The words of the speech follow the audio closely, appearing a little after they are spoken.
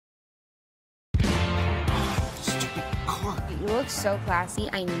you look so classy.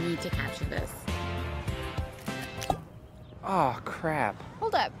 I need to capture this. Oh, crap.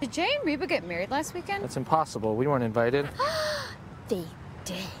 Hold up. Did Jay and Reba get married last weekend? That's impossible. We weren't invited. They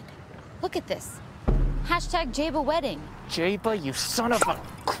did. Look at this. Hashtag Jaba wedding. Jaba, you son of a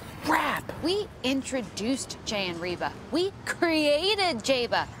crap! We introduced Jay and Reba. We created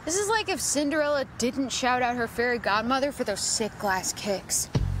Jaba. This is like if Cinderella didn't shout out her fairy godmother for those sick glass kicks.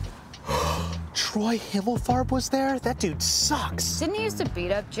 Troy Himmelfarb was there? That dude sucks. Didn't he used to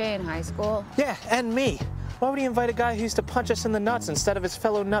beat up Jay in high school? Yeah, and me. Why would he invite a guy who used to punch us in the nuts instead of his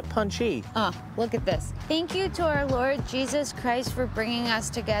fellow nut punchee? Look at this. Thank you to our Lord Jesus Christ for bringing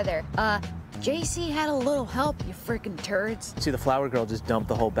us together. JC had a little help, you freaking turds. See, the flower girl just dumped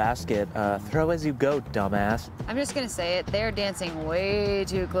the whole basket. Throw as you go, dumbass. I'm just gonna say it, they're dancing way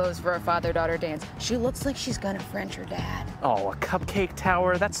too close for a father-daughter dance. She looks like she's gonna French her dad. Oh, a cupcake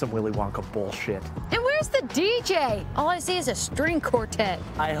tower? That's some Willy Wonka bullshit. And where's the DJ? All I see is a string quartet.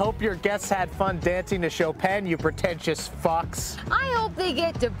 I hope your guests had fun dancing to Chopin, you pretentious fucks. I hope they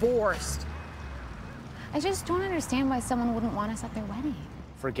get divorced. I just don't understand why someone wouldn't want us at their wedding.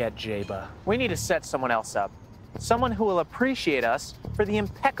 Forget Jaba. We need to set someone else up. Someone who will appreciate us for the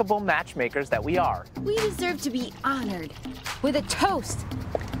impeccable matchmakers that we are. We deserve to be honored with a toast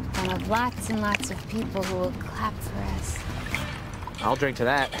in front of lots and lots of people who will clap for us. I'll drink to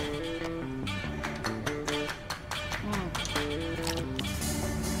that.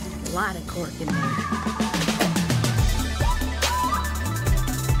 A lot of cork in there.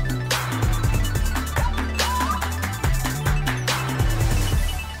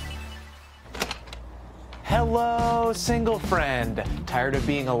 Hello, single friend. Tired of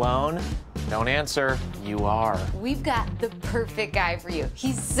being alone? Don't answer. You are. We've got the perfect guy for you.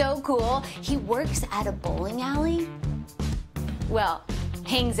 He's so cool. He works at a bowling alley. Well,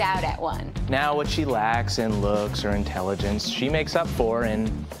 hangs out at one. Now what she lacks in looks or intelligence, she makes up for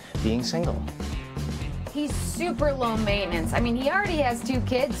in being single. He's super low maintenance. I mean, he already has 2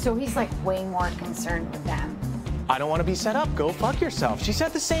 kids, so he's like way more concerned with them. I don't want to be set up. Go fuck yourself. She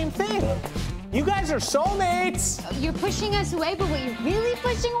said the same thing. You guys are soulmates. You're pushing us away, but what you're really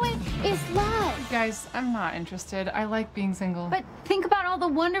pushing away is love. Guys, I'm not interested. I like being single. But think about all the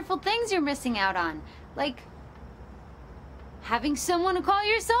wonderful things you're missing out on. Like having someone to call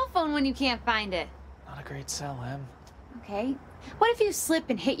your cell phone when you can't find it. Not a great sell, Em. Okay. What if you slip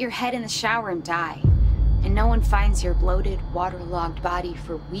and hit your head in the shower and die? And no one finds your bloated, waterlogged body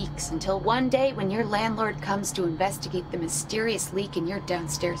for weeks until one day when your landlord comes to investigate the mysterious leak in your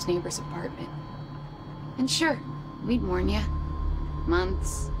downstairs neighbor's apartment. And sure, we'd warn you.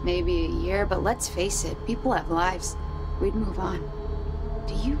 Months, maybe a year, but let's face it, people have lives. We'd move on.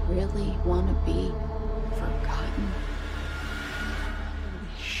 Do you really want to be forgotten?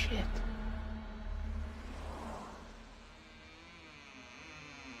 Holy shit.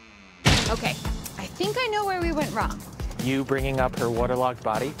 Okay, I think I know where we went wrong. You bringing up her waterlogged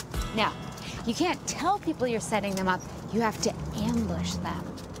body? Now, you can't tell people you're setting them up. You have to ambush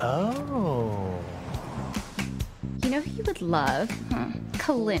them. Oh. You know who you would love?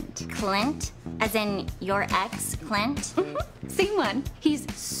 Clint. Clint? As in your ex, Clint? Same one.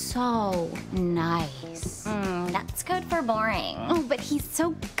 He's so nice. That's code for boring. Oh, but he's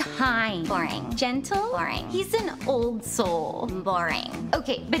so kind. Boring. Gentle. Boring. He's an old soul. Boring.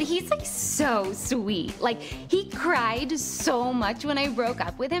 Okay, but he's like so sweet. Like, he cried so much when I broke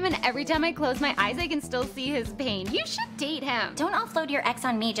up with him, and every time I close my eyes, I can still see his pain. You should date him. Don't offload your ex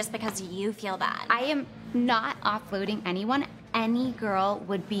on me just because you feel bad. I am not offloading anyone. Any girl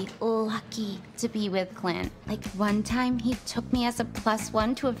would be lucky to be with Clint. Like one time he took me as a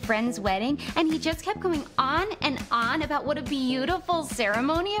 +1 to a friend's wedding and he just kept going on and on about what a beautiful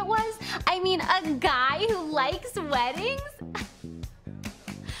ceremony it was. I mean, a guy who likes weddings?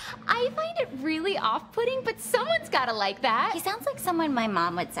 I find it really off-putting, but someone's gotta like that. He sounds like someone my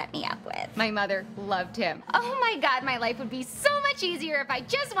mom would set me up with. My mother loved him. Oh my God, my life would be so much easier if I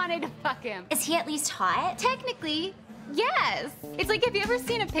just wanted to fuck him. Is he at least hot? Technically, yes. It's like, have you ever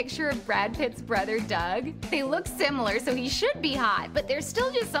seen a picture of Brad Pitt's brother, Doug? They look similar, so he should be hot, but there's still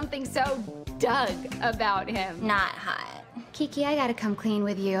just something so Doug about him. Not hot. Kiki, I gotta come clean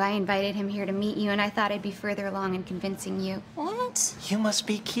with you. I invited him here to meet you, and I thought I'd be further along in convincing you. What? You must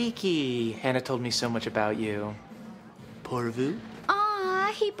be Kiki. Hannah told me so much about you. Pourvu?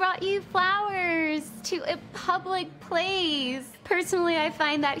 Aw, he brought you flowers to a public place. Personally, I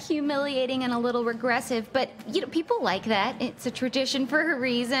find that humiliating and a little regressive, but, you know, people like that. It's a tradition for a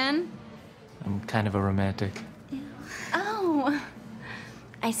reason. I'm kind of a romantic. Oh.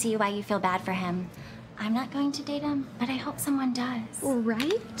 I see why you feel bad for him. I'm not going to date him, but I hope someone does.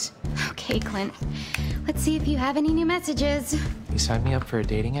 Right? Okay. Okay, Clint. Let's see if you have any new messages. You signed me up for a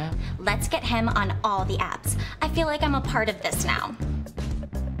dating app? Let's get him on all the apps. I feel like I'm a part of this now.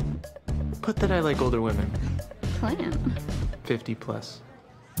 Put that I like older women. Clint. 50 plus.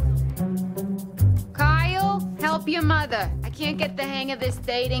 Kyle, help your mother. I can't get the hang of this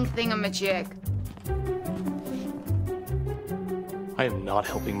dating thingamajig. I am not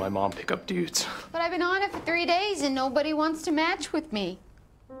helping my mom pick up dudes. But I've been on it for 3 days and nobody wants to match with me.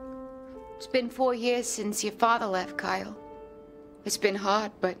 It's been 4 years since your father left, Kyle. It's been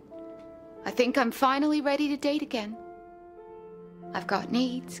hard, but I think I'm finally ready to date again. I've got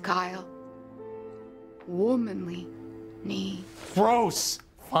needs, Kyle. Womanly needs. Gross!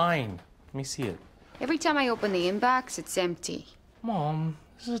 Fine. Let me see it. Every time I open the inbox, it's empty. Mom,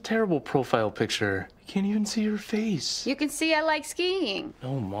 this is a terrible profile picture. I can't even see your face. You can see I like skiing.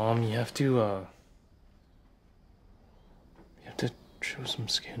 No, Mom, you have to show some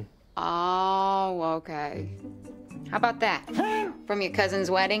skin. Oh, okay. How about that? From your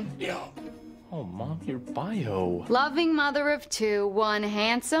cousin's wedding? Yeah. Oh, Mom, your bio. Loving mother of 2, 1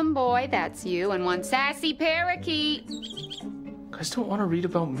 handsome boy, that's you, and 1 sassy parakeet. Guys don't want to read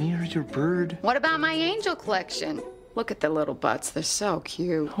about me or your bird. What about my angel collection? Look at the little butts, they're so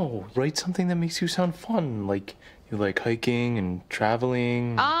cute. No, write something that makes you sound fun, like you like hiking and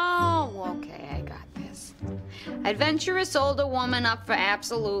traveling. Oh, okay, I got this. Adventurous older woman up for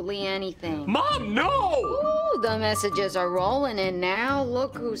absolutely anything. Mom, no! Ooh, the messages are rolling in now.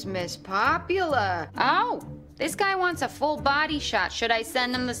 Look who's Miss Popular. Oh, this guy wants a full body shot. Should I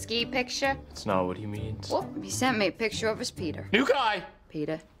send him the ski picture? That's not what he means. Whoop, he sent me a picture of his Peter. New guy!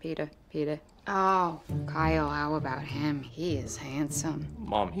 Peter. Oh, Kyle, how about him? He is handsome.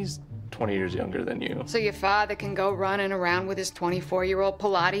 Mom, he's 20 years younger than you. So your father can go running around with his 24-year-old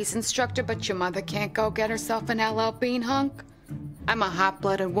Pilates instructor, but your mother can't go get herself an LL Bean hunk? I'm a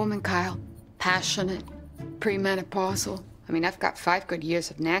hot-blooded woman, Kyle. Passionate, premenopausal. I mean, I've got 5 good years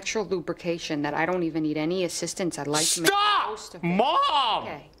of natural lubrication that I don't even need any assistance. I'd like to make the most of it. Mom!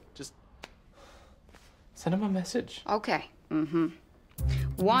 Okay. Just send him a message. Okay.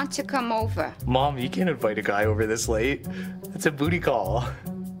 Want to come over? Mom, you can't invite a guy over this late. It's a booty call.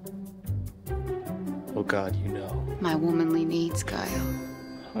 Oh, God, you know. My womanly needs, Kyle.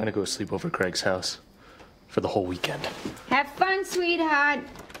 I'm gonna go sleep over Craig's house for the whole weekend. Have fun, sweetheart.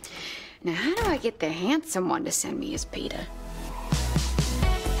 Now, how do I get the handsome one to send me his Peter?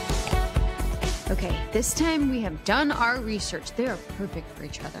 Okay, this time we have done our research. They are perfect for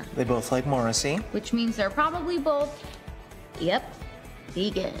each other. They both like Morrissey. Which means they're probably both, yep,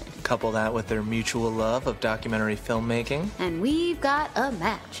 vegan. Couple that with their mutual love of documentary filmmaking. And we've got a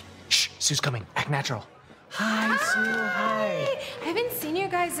match. Shh, Sue's coming. Act natural. Hi, Sue. Hi. I haven't seen you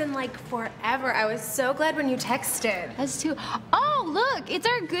guys in like forever. I was so glad when you texted. Us too. Oh, look, it's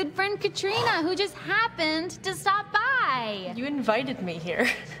our good friend Katrina who just happened to stop by. You invited me here.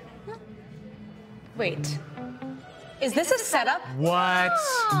 Wait. Is this a setup? What?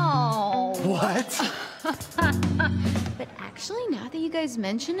 Oh. What? But actually, now that you guys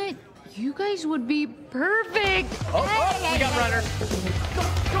mention it, you guys would be perfect. We got runner.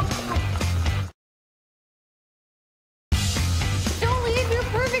 Don't leave, you're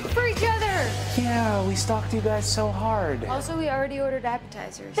perfect for each other. Yeah, we stalked you guys so hard. Also, we already ordered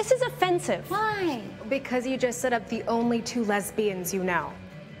appetizers. This is offensive. Why? Because you just set up the only 2 lesbians you know.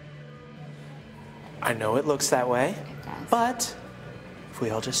 I know it looks that way, does. but if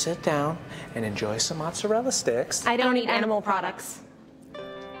we all just sit down and enjoy some mozzarella sticks. I don't eat animal products.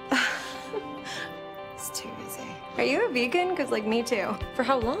 It's too easy. Are you a vegan? Because, like, me too. For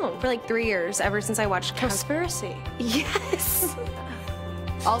how long? For like 3 years, ever since I watched Conspiracy. Yes.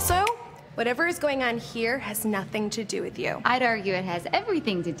 Also, whatever is going on here has nothing to do with you. I'd argue it has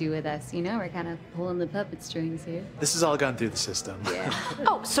everything to do with us. You know, we're kind of pulling the puppet strings here. This has all gone through the system. Yeah.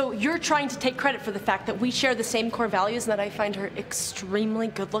 Oh, so you're trying to take credit for the fact that we share the same core values and that I find her extremely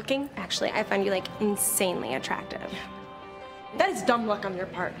good looking? Actually, I find you, like, insanely attractive. That is dumb luck on your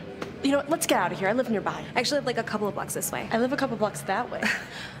part. You know what, let's get out of here. I live nearby. I actually live like a couple of blocks this way. I live a couple blocks that way.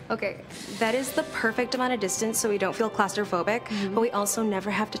 Okay, that is the perfect amount of distance so we don't feel claustrophobic, but we also never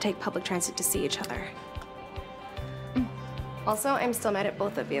have to take public transit to see each other. Also, I'm still mad at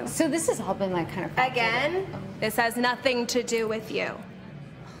both of you. So this has all been like kind of Again, this has nothing to do with you.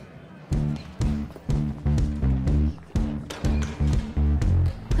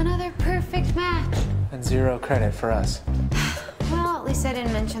 Another perfect match. And 0 credit for us. Well, at least I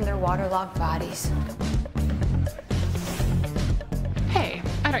didn't mention their waterlogged bodies. Hey,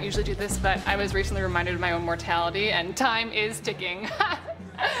 I don't usually do this, but I was recently reminded of my own mortality, and time is ticking.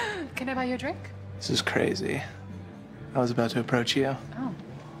 Can I buy you a drink? This is crazy. I was about to approach you. Oh.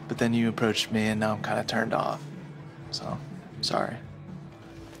 but then you approached me and now I'm kind of turned off. So, sorry.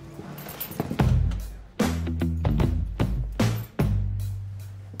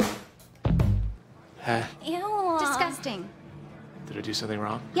 Hey, Ew. Disgusting. did I do something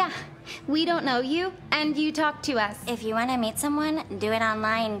wrong? Yeah, we don't know you, and you talk to us. If you want to meet someone, do it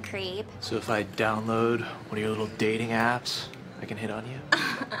online, creep. So if I download one of your little dating apps, I can hit on you?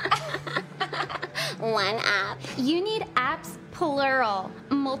 One app. You need apps, plural.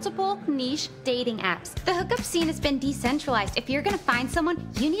 Multiple niche dating apps. The hookup scene has been decentralized. If you're gonna find someone,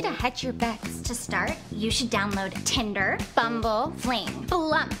 you need to hedge your bets. To start, you should download Tinder, Bumble, Fling,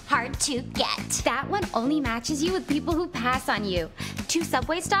 Blump. Hard to Get. That one only matches you with people who pass on you. 2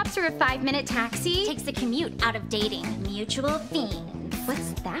 subway stops or a 5-minute taxi? Takes the commute out of dating. Mutual Fiends.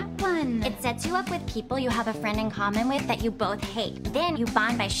 What's that one? It sets you up with people you have a friend in common with that you both hate. Then you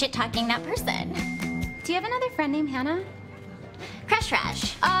bond by shit-talking that person. Do you have another friend named Hannah? Crush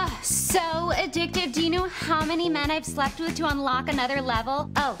Rush. So addictive. Do you know how many men I've slept with to unlock another level?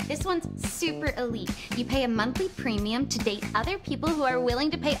 Oh, this one's super elite. You pay a monthly premium to date other people who are willing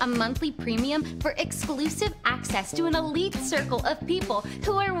to pay a monthly premium for exclusive access to an elite circle of people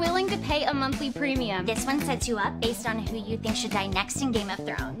who are willing to pay a monthly premium. This one sets you up based on who you think should die next in Game of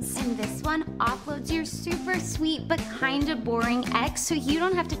Thrones. And this one offloads your super sweet but kinda boring ex so you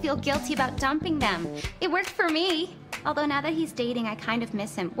don't have to feel guilty about dumping them. It worked for me. Although now that he's dating, I kind of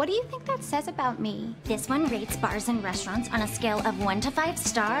miss him. What do you think that says about me? This one rates bars and restaurants on a scale of 1 to 5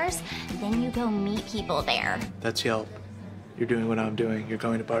 stars. Then you go meet people there. That's Yelp. You're doing what I'm doing. You're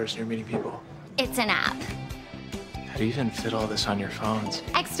going to bars and you're meeting people. It's an app. How do you even fit all this on your phones?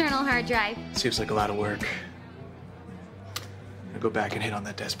 External hard drive. Seems like a lot of work. I'll go back and hit on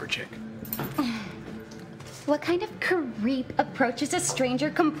that desperate chick. What kind of creep approaches a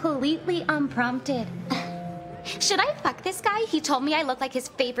stranger completely unprompted? Should I fuck this guy? He told me I look like his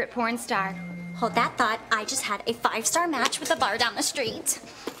favorite porn star. Hold that thought. I just had a 5-star match with a bar down the street.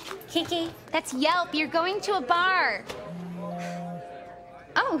 Kiki, that's Yelp. You're going to a bar.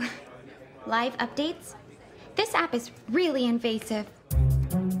 Oh, live updates? This app is really invasive.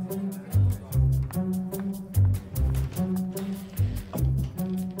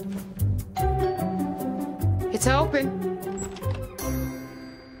 It's open.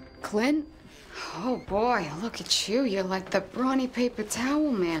 Clint? Oh boy, look at you. You're like the brawny paper towel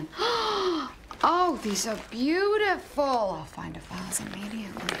man. Oh, these are beautiful. I'll find a vase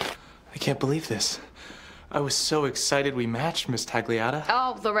immediately. I can't believe this. I was so excited we matched, Miss Tagliata.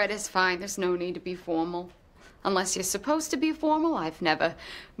 Oh, Loretta's fine. There's no need to be formal. Unless you're supposed to be formal, I've never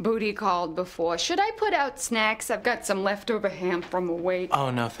booty called before. Should I put out snacks? I've got some leftover ham from a wait. Oh,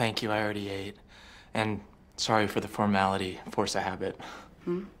 no, thank you. I already ate. And sorry for the formality. Force a habit.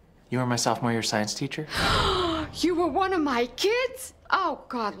 You were my sophomore year science teacher? You were one of my kids? Oh,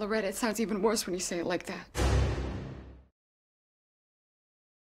 God, Loretta, it sounds even worse when you say it like that.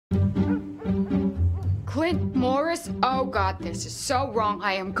 Clint Morris? Oh, God, this is so wrong.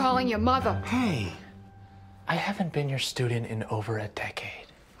 I am calling your mother. Hey, I haven't been your student in over a decade.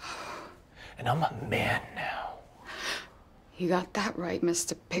 And I'm a man now. You got that right,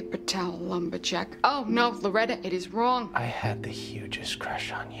 Mr. Paper Towel Lumberjack. Oh, no, Loretta, it is wrong. I had the hugest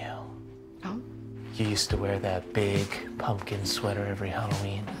crush on you. Oh? You used to wear that big pumpkin sweater every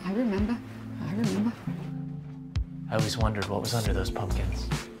Halloween. I remember. I always wondered what was under those pumpkins.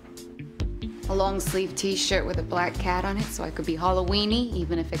 A long sleeve t-shirt with a black cat on it so I could be Halloweeny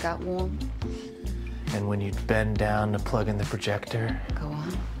even if it got warm. And when you'd bend down to plug in the projector, Go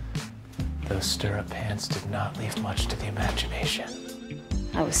on. those stirrup pants did not leave much to the imagination.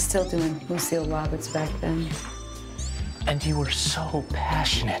 I was still doing Lucille Roberts back then. And you were so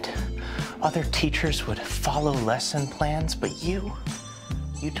passionate. Other teachers would follow lesson plans, but you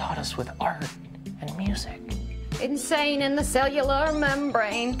taught us with art and music. Insane in the cellular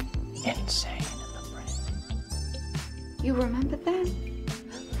membrane. Insane in the brain. You remember that?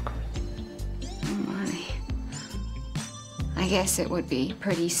 Oh my. I guess it would be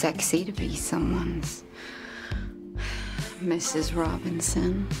pretty sexy to be someone's Mrs.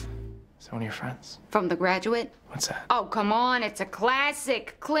 Robinson. Is that one of your friends? From The Graduate? What's that? Oh, come on, it's a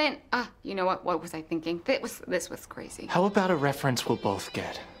classic. Clint. You know what was I thinking? This was crazy. How about a reference we'll both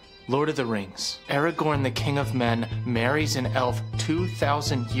get? Lord of the Rings. Aragorn, the King of Men, marries an elf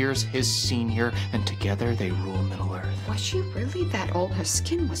 2,000 years his senior, and together they rule Middle-earth. Was she really that old? Her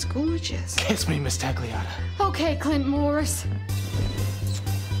skin was gorgeous. Kiss me, Miss Tagliata. Okay, Clint Morris.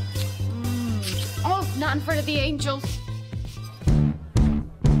 Oh, not in front of the angels.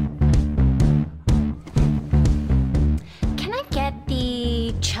 Can I get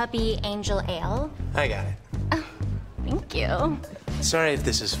the chubby angel ale? I got it. Thank you. Sorry if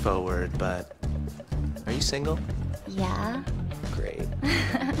this is forward, but are you single? Yeah? Great.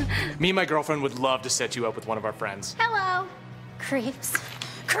 Me and my girlfriend would love to set you up with one of our friends. Hello. Creeps.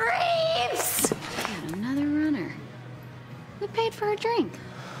 Creeps! Got another runner. We paid for a drink.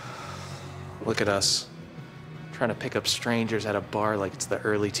 Look at us. Trying to pick up strangers at a bar like it's the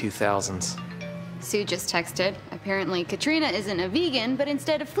early 2000s. Sue just texted. Apparently, Katrina isn't a vegan, but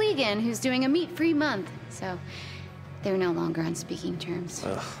instead a Fleegan who's doing a meat-free month. So they're no longer on speaking terms.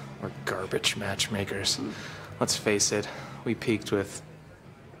 Ugh, we're garbage matchmakers. Let's face it, we peaked with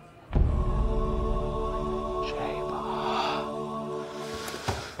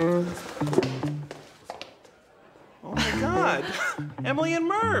Oh my God, Emily and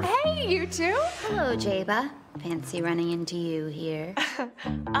Merv. Hey, you two. Hello, Jaba. Fancy running into you here.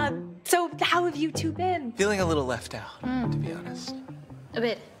 So how have you two been? feeling a little left out, to be honest. A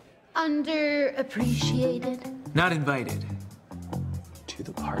bit underappreciated. Not invited to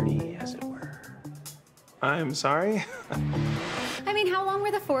the party, as it were. I'm sorry. I mean, how long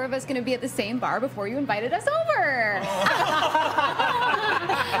were the four of us going to be at the same bar before you invited us over?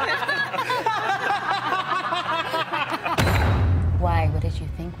 Why? What did you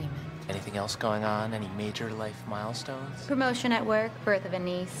think we meant? Anything else going on? Any major life milestones? Promotion at work, birth of a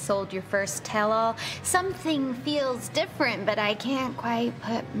niece, sold your first tell-all. Something feels different, but I can't quite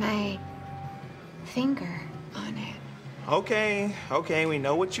put my finger on it. Okay, we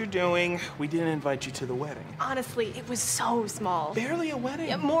know what you're doing. We didn't invite you to the wedding. Honestly, it was so small. Barely a wedding.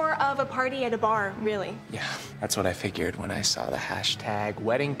 Yeah, more of a party at a bar, really. Yeah, that's what I figured when I saw the hashtag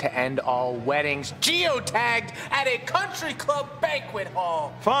wedding to end all weddings geotagged at a country club banquet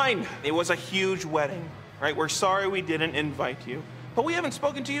hall. Fine, it was a huge wedding, right? We're sorry we didn't invite you. But we haven't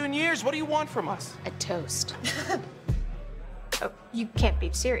spoken to you in years. What do you want from us? A toast. Oh, you can't be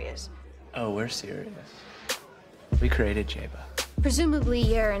serious. Oh, we're serious. We created Jaba. Presumably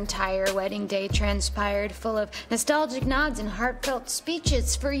your entire wedding day transpired full of nostalgic nods and heartfelt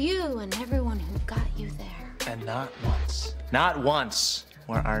speeches for you and everyone who got you there. And not once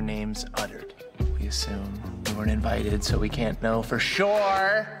were our names uttered. We assume we weren't invited, so we can't know for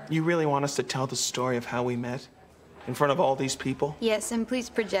sure. You really want us to tell the story of how we met? In front of all these people? Yes, and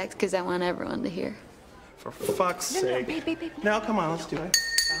please project, because I want everyone to hear. For fuck's sake. Babe. No, come on, let's do it.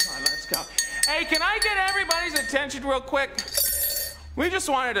 Come on, let's go. Hey, can I get everybody's attention real quick? We just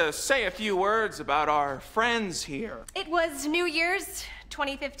wanted to say a few words about our friends here. It was New Year's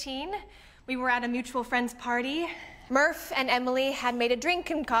 2015. We were at a mutual friend's party. Murph and Emily had made a drink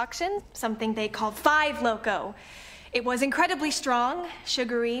concoction, something they called Five Loco. It was incredibly strong,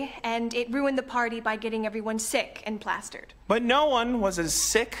 sugary, and it ruined the party by getting everyone sick and plastered. But no one was as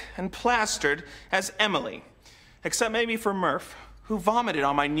sick and plastered as Emily, except maybe for Murph, who vomited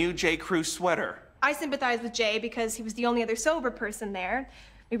on my new J. Crew sweater. I sympathized with Jay because he was the only other sober person there.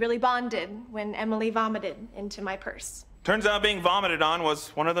 We really bonded when Emily vomited into my purse. Turns out being vomited on was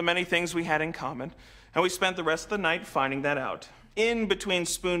one of the many things we had in common, and we spent the rest of the night finding that out. In between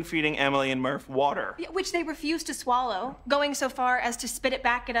spoon-feeding Emily and Murph water. Which they refused to swallow, going so far as to spit it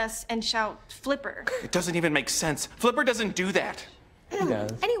back at us and shout, "Flipper." It doesn't even make sense. Flipper doesn't do that. He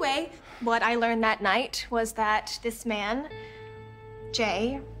does. Anyway, what I learned that night was that this man,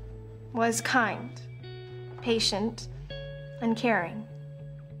 Jay, was kind, patient, and caring.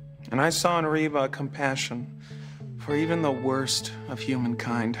 And I saw in Reba compassion for even the worst of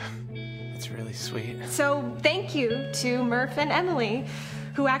humankind. It's really sweet. So thank you to Murph and Emily,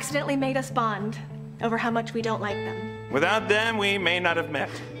 who accidentally made us bond over how much we don't like them. Without them, we may not have met.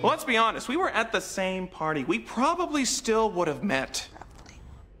 Well, let's be honest, we were at the same party. We probably still would have met.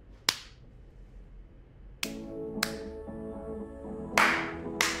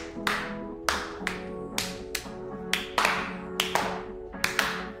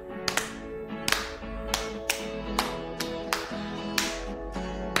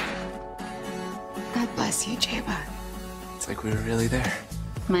 God bless you, Jaba. It's like we were really there.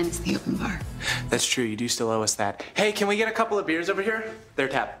 Minus the open bar. That's true, you do still owe us that. Hey, can we get a couple of beers over here? They're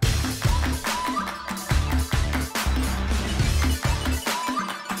tapped.